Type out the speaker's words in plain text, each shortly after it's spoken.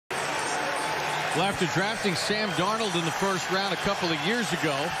Well, after drafting Sam Darnold in the first round a couple of years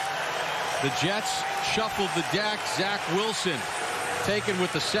ago, the Jets shuffled the deck. Zach Wilson taken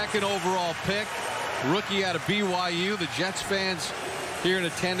with the 2nd overall pick. Rookie out of BYU. The Jets fans here in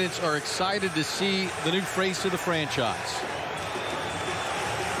attendance are excited to see the new face of the franchise.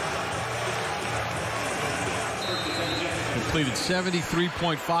 Completed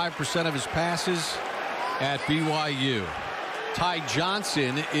 73.5% of his passes at BYU. Ty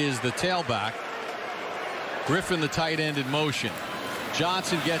Johnson is the tailback. Griffin, the tight end, in motion.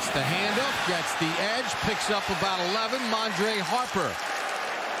 Johnson gets the handoff, gets the edge, picks up about 11. Mondre Harper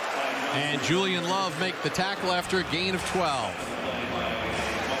and Julian Love make the tackle after a gain of 12.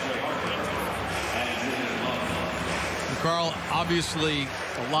 And Carl, obviously,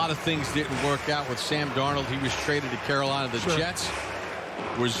 a lot of things didn't work out with Sam Darnold. He was traded to Carolina. The Jets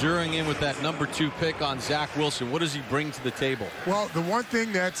were zeroing in with that #2 pick on Zach Wilson. What does he bring to the table? Well, the one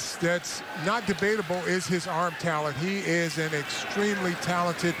thing that's not debatable is his arm talent. He is an extremely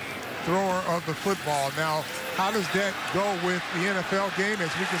talented thrower of the football. Now, how does that go with the NFL game?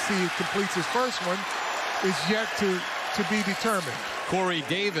 As we can see, he completes his first one, is yet to be determined. Corey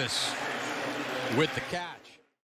Davis with the catch.